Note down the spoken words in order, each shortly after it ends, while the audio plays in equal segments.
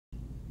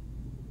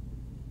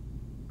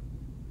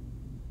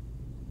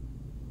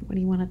What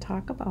do you want to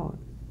talk about?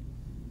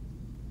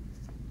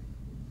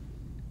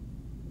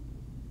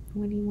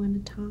 What do you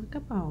want to talk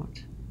about?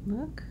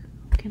 Look,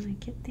 can I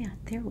get that?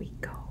 There we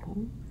go.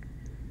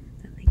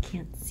 So they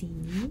can't see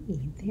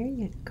me. There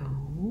you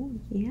go.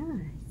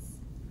 Yes.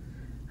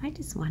 I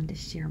just wanted to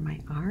share my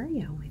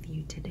Aria with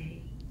you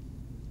today.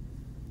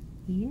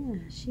 Yeah,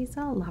 she's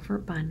all lover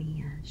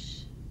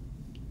bunny-ish.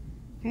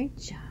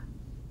 Aren't ya?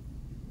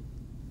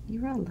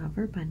 You're a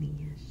lover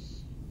bunny-ish.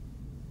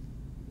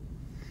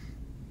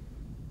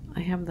 I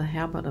have the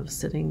habit of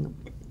sitting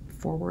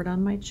forward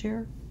on my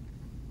chair,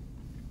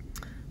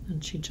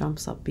 and she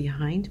jumps up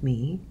behind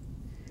me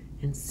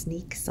and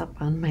sneaks up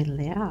on my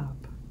lap.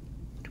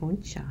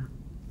 Don't ya?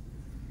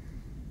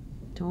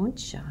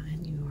 Don't ya?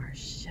 And you are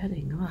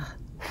shedding. Ugh.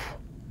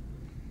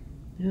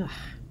 Ugh.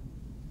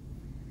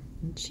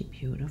 Isn't she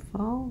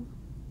beautiful?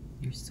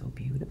 You're so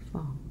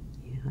beautiful.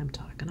 Yeah, I'm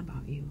talking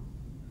about you.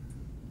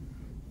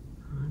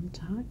 I'm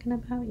talking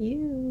about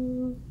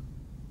you.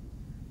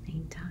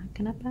 I'm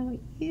talking about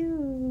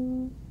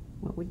you.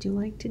 What would you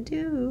like to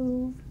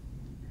do?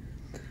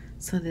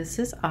 So this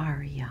is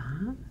Aria.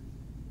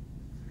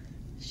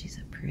 She's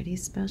a pretty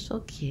special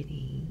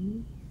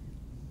kitty.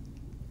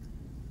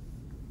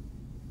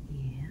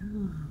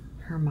 Yeah.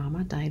 Her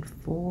mama died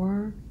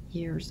 4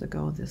 years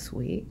ago this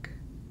week.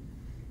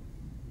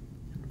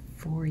 And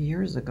 4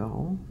 years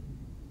ago,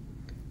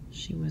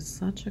 she was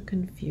such a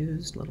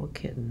confused little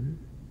kitten.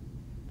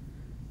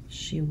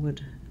 She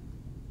would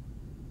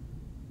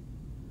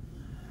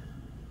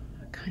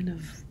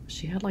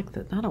she had like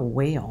not a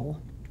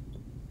wail.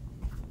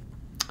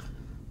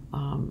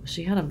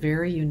 She had a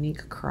very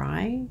unique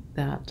cry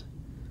that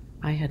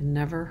I had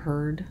never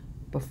heard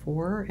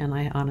before, and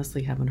I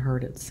honestly haven't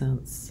heard it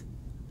since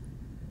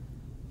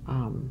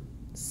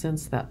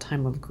that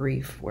time of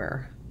grief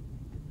where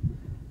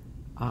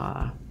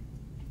her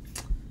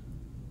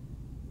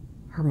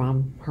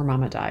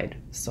mama died.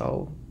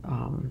 So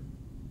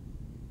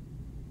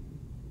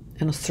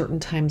in a certain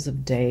times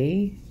of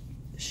day,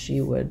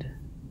 it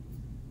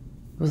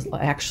was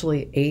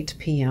actually 8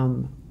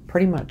 p.m.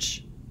 pretty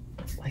much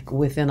like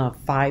within a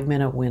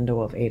 5-minute window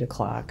of 8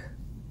 o'clock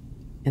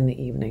in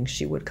the evening,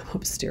 she would come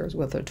upstairs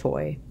with a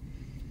toy.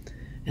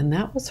 And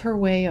that was her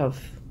way of,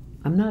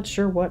 I'm not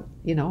sure what,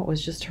 it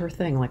was just her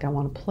thing. Like, I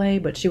want to play,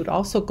 but she would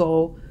also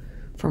go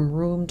from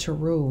room to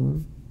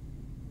room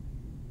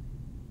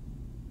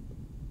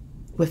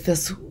with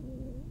this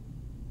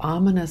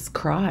ominous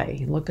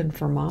cry, looking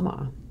for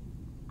mama.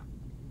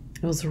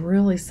 It was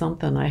really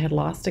something. I had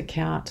lost a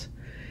cat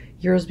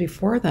years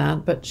before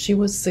that, but she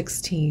was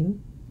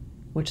 16,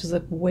 which is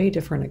a way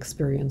different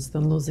experience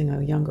than losing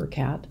a younger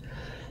cat.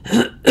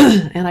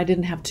 And I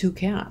didn't have 2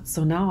 cats.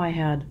 So now I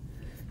had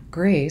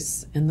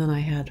Grace, and then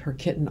I had her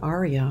kitten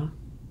Aria,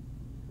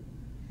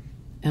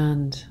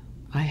 and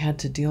I had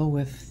to deal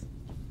with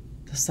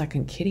the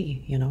second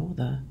kitty,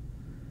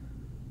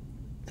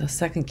 the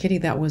second kitty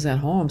that was at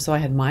home. So I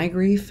had my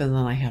grief, and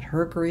then I had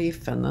her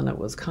grief, and then it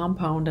was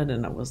compounded,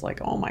 and it was like,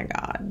 oh my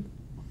God.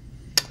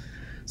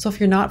 So if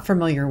you're not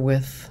familiar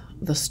with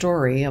the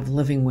story of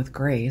living with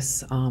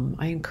Grace,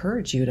 I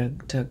encourage you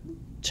to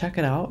check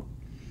it out.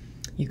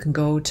 You can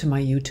go to my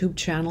YouTube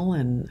channel,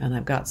 and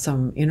I've got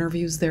some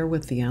interviews there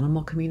with the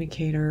animal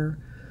communicator.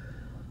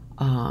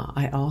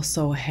 I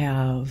also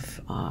have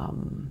a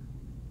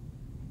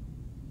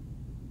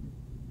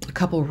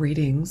couple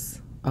readings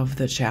of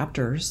the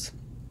chapters,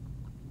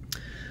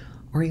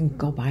 or you can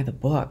go buy the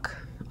book.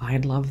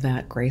 I'd love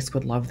that. Grace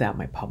would love that.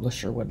 My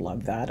publisher would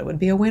love that. It would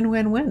be a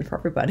win-win-win for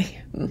everybody.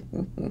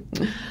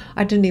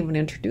 I didn't even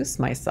introduce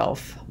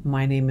myself.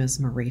 My name is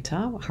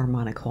Marita,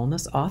 Harmonic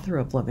Wholeness, author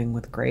of Living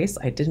with Grace.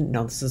 I didn't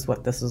know this is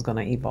what this was going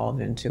to evolve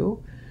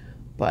into.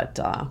 But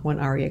when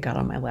Aria got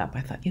on my lap,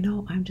 I thought,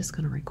 I'm just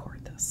going to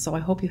record this. So I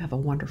hope you have a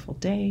wonderful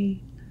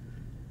day.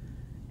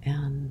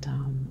 And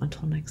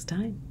until next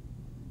time,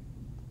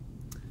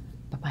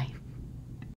 bye-bye.